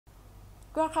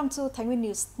Welcome to Thái Nguyên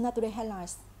News. Now today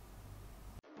headlines.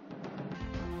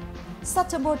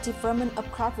 Sustainable development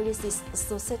of craft villages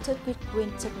associated with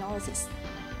green technologies.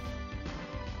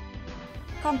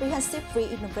 Comprehensive free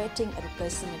innovating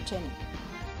education and training.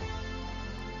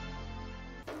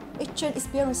 Exchange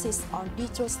experiences on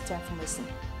digital transformation.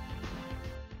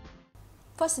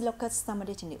 First, look at some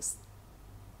data news.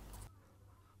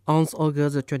 On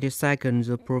August 22nd,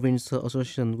 the Provincial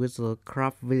Association with the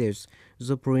Craft Village,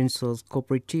 the Provincial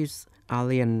Cooperatives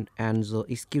Alliance and the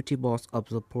Executive Board of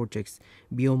the projects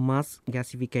Biomass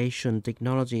Gasification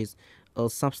Technologies, a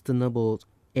sustainable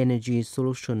energy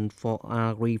solution for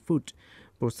agri-food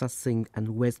processing and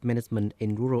waste management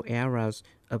in rural areas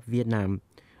of Vietnam,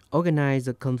 organized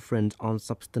a conference on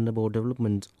sustainable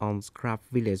development on craft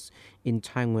village in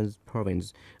Thái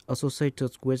province,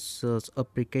 associated with the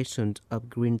application of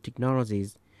green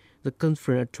technologies. The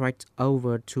conference attracted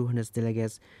over 200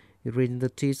 delegates,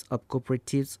 representatives of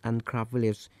cooperatives and craft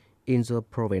villages in the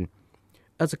province.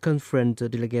 At the conference, the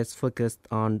delegates focused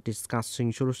on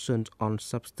discussing solutions on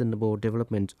sustainable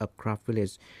development of craft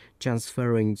village,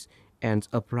 transferring and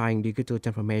applying digital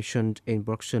transformation in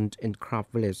production in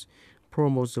craft village,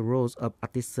 promotes the roles of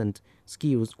artisan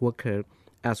skilled workers,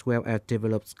 as well as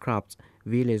develops craft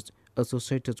villages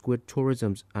associated with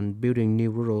tourism and building new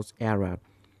rural areas.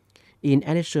 In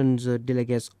addition, the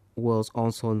delegates was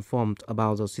also informed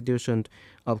about the situation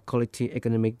of quality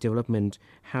economic development,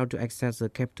 how to access the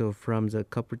capital from the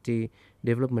Cooperative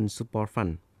Development Support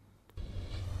Fund.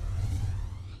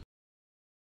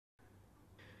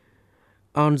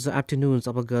 On the afternoon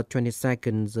of August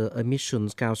 22nd, the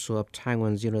Admissions Council of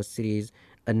Taiwan Universities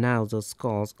announced the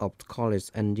scores of college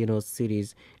and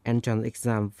universities entrance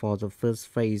exam for the first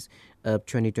phase of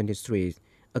 2023.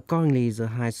 Accordingly, the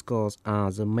high scores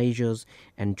are the majors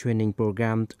and training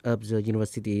programs of the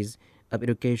universities of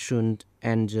education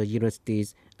and the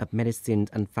universities of medicine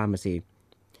and pharmacy.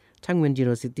 Taiwan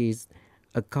universities,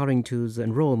 according to the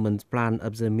enrollment plan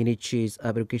of the Ministries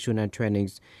of Education and Training,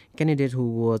 candidates who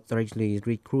were directly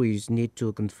recruited need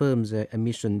to confirm their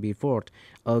admission before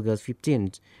August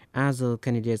 15th. Other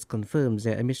candidates confirm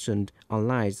their admission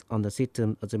online on the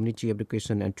system of the Ministry of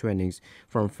Education and Training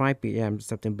from 5 p.m.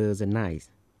 September the 9th.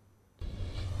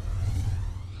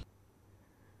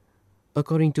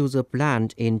 According to the plan,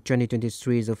 in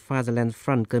 2023, the Fatherland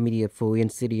Front Committee of Phú Yên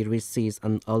City receives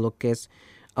and allocates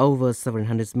over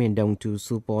 700 million to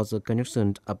support the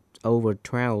construction of over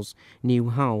 12 new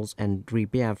houses and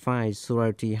repair 5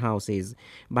 sorority houses.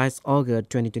 By August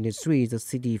 2023, the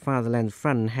City Fatherland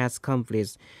Front has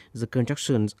completed the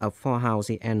construction of 4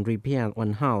 houses and repaired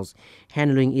 1 house,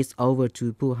 handling it over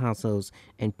to poor households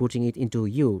and putting it into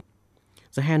use.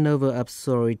 The handover of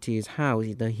sororities house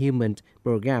is the human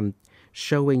program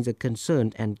showing the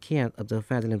concern and care of the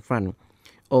Fatherland Front,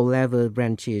 all level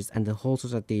branches and the whole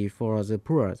society for the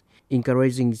poor,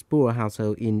 encouraging poor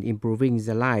households in improving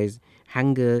their lives,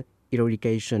 hunger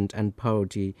eradication and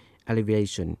poverty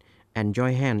alleviation, and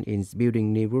join hands in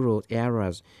building new rural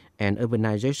areas and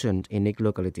urbanization in each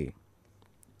locality.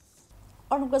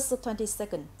 On August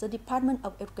 22nd, the Department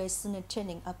of Education and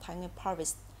Training of Thái Nguyên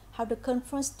Province held a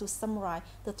conference to summarize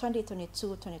the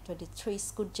 2022-2023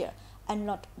 school year and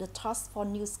launch the task for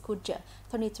new school year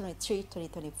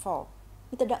 2023-2024.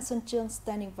 Mr. Đặng Xuân Trương,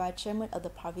 standing vice chairman of the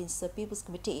Provincial People's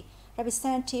Committee,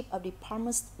 representative of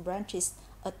department's branches,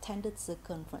 attended the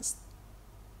conference.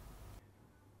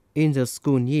 In the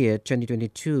school year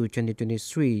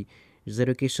 2022-2023, the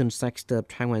education sector of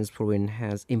Taiwan's province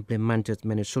has implemented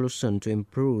many solutions to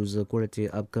improve the quality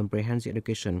of comprehensive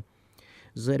education.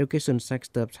 The education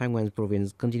sector of Taiwan's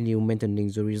province continues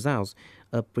maintaining the results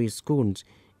of preschool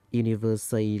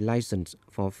universalization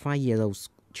for 5-year-old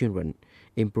children,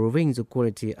 improving the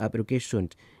quality of education,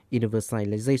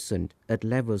 universalization at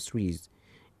level 3,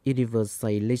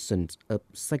 universalization of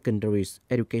secondary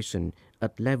education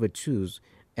at level 2,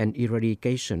 and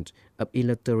eradication of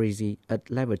illiteracy at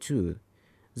level 2.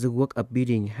 The work of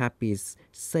building happy,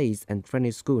 safe, and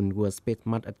friendly schools was paid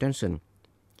much attention.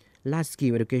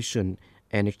 Large-scale education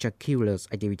and extracurricular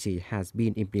activity has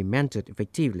been implemented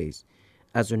effectively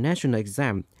as a national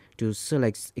exam to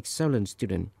select excellent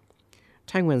students.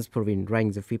 Taiwan's province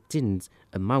ranks the 15th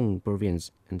among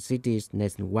provinces and cities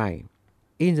nationwide.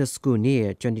 In the school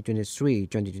year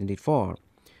 2023-2024,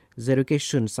 the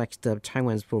education sector of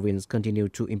Taiwan's province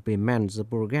continued to implement the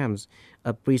programs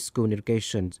of preschool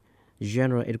education,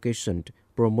 general education,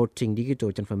 promoting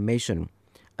digital transformation,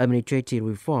 administrative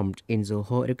reform in the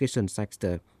whole education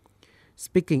sector.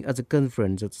 Speaking at the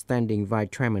conference, the standing vice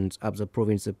chairman of the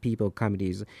Provincial People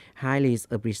Committees highly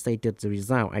appreciated the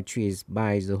result achieved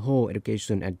by the whole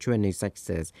education and training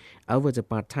sectors over the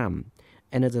past time,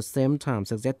 and at the same time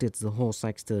suggested the whole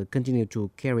sector continue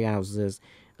to carry out the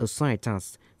assigned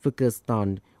tasks focused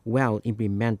on well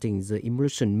implementing the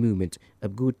immersion movement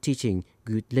of good teaching,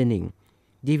 good learning,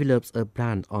 develops a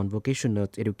plan on vocational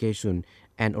education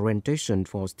and orientation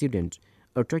for students,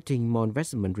 attracting more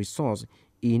investment resource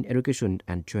in education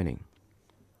and training.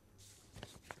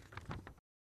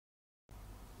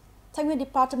 Thái Nguyên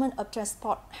Department of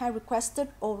Transport has requested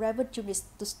all relevant units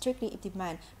to strictly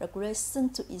implement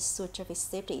regulations to ensure traffic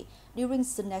safety during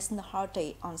the national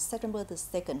holiday on September the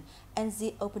 2nd and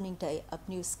the opening day of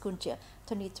new school year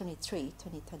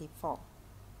 2023-2024.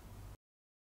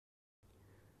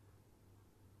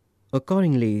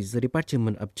 Accordingly, the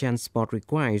Department of Transport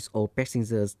requires all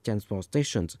passenger transport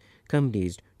stations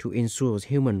companies to ensure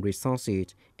human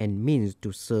resources and means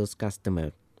to serve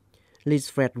customers,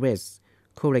 list freight rates,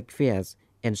 collect fares,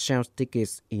 and sell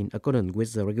tickets in accordance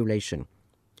with the regulation.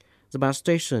 The bus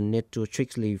station need to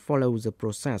strictly follow the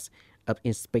process of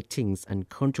inspecting and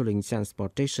controlling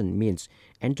transportation means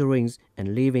entering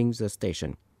and leaving the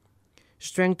station.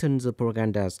 Strengthen the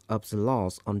propaganda of the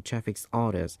laws on traffic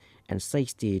orders and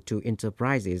safety to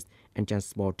enterprises and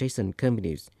transportation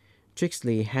companies.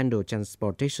 Strictly handle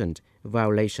transportation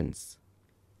violations.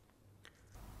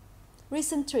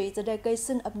 Recently, the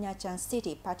delegation of Nha Trang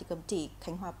City Party Committee,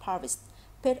 Khánh Hòa Province,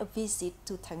 paid a visit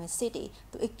to Thái Nguyên City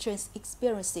to exchange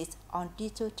experiences on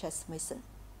digital transformation.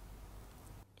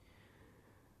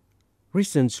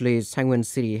 Recently, Thái Nguyên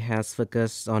City has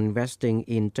focused on investing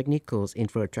in technical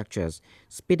infrastructures,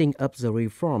 speeding up the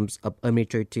reforms of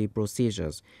administrative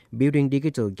procedures, building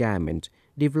digital government,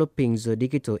 developing the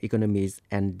digital economies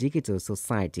and digital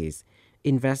societies,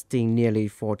 investing nearly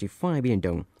 45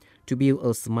 billion to build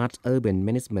a smart urban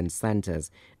management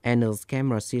centers and a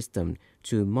camera system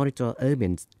to monitor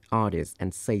urban audits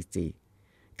and safety.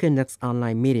 Conducts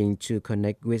online meeting to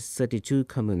connect with 32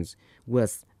 communes,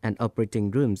 wards, and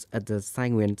operating rooms at the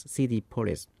Thái Nguyên City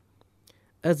Police.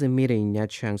 At the meeting, Nha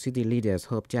Trang city leaders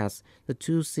hope that the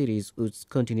two cities would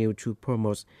continue to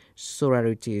promote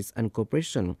solidarity and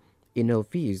cooperation in all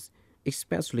fields,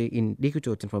 especially in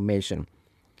digital transformation,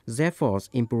 therefore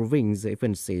improving the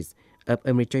efficiency of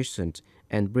administration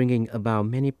and bringing about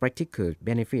many practical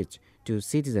benefits to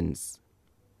citizens.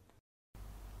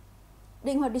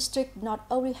 Định Hóa district not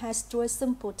only has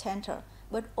tourism potential,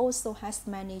 but also has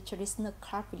many traditional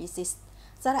craft villages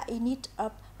that are in need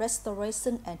of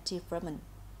restoration and development.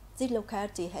 This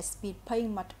locality has been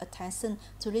paying much attention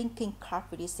to linking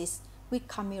craft villages with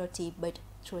community-based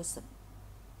tourism.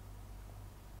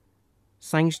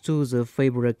 Thanks to the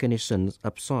favorable conditions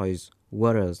of soils,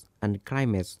 waters, and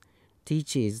climates,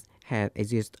 teachers have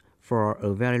existed for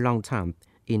a very long time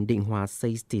in Định Hóa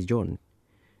safety zone.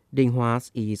 Định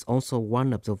Hóa is also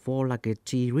one of the 4 largest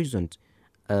tea regions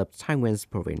of Thái Nguyên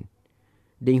province.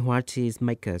 Định Hóa tea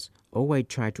makers always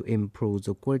try to improve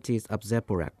the qualities of their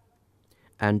product,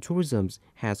 and tourism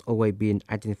has always been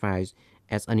identified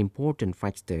as an important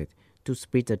factor to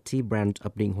spread the tea brand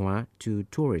of Định Hóa to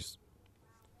tourists.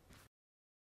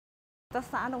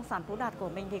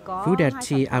 Phú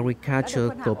Tea Agriculture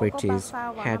Cooperatives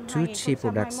had 2 tea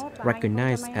products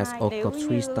recognized as OCOP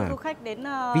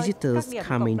 3-star. Visitors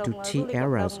coming to tea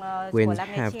areas will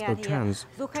have a chance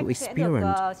to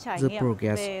experience the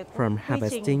progress from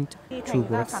harvesting to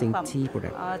producing tea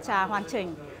products.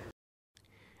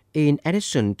 In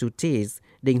addition to teas,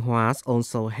 Định Hóa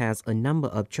also has a number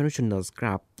of traditional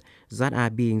crafts that are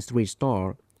being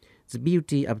restored. The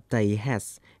beauty of Thái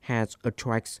has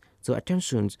attracted the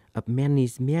attention of many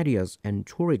media and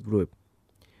tourist groups.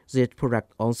 This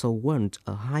product also won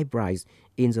a high prize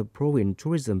in the Province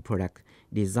Tourism Product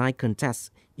Design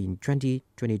Contest in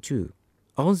 2022.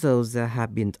 Although there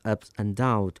have been ups and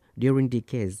downs during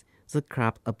decades, the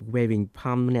craft of weaving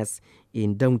palm nets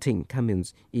in Đông Thịnh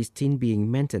communes is still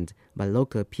being maintained by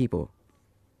local people.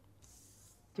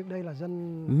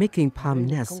 Making palm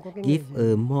nets gives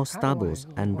a more stable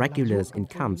and regular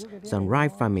income than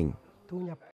rice farming.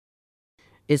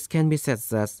 It can be said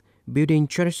that building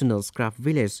traditional craft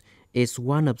villages is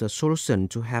one of the solutions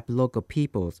to help local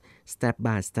peoples step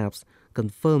by step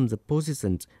confirm the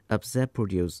position of their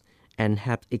produce and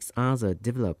help each other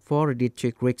develop. For a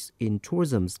district rich in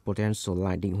tourism's potential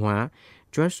like Định Hóa,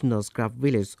 traditional craft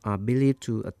villages are believed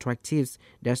to attractive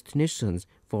destinations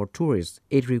for tourists.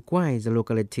 It requires the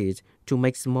localities to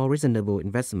make more reasonable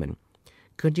investment,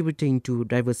 contributing to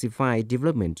diversified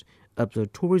development of the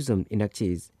tourism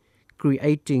industries,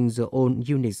 creating the own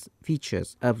unique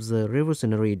features of the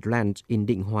revolutionary land in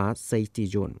Định Hóa safety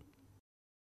zone.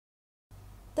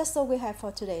 That's all we have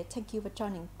for today. Thank you for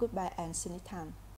joining. Goodbye and see you next time.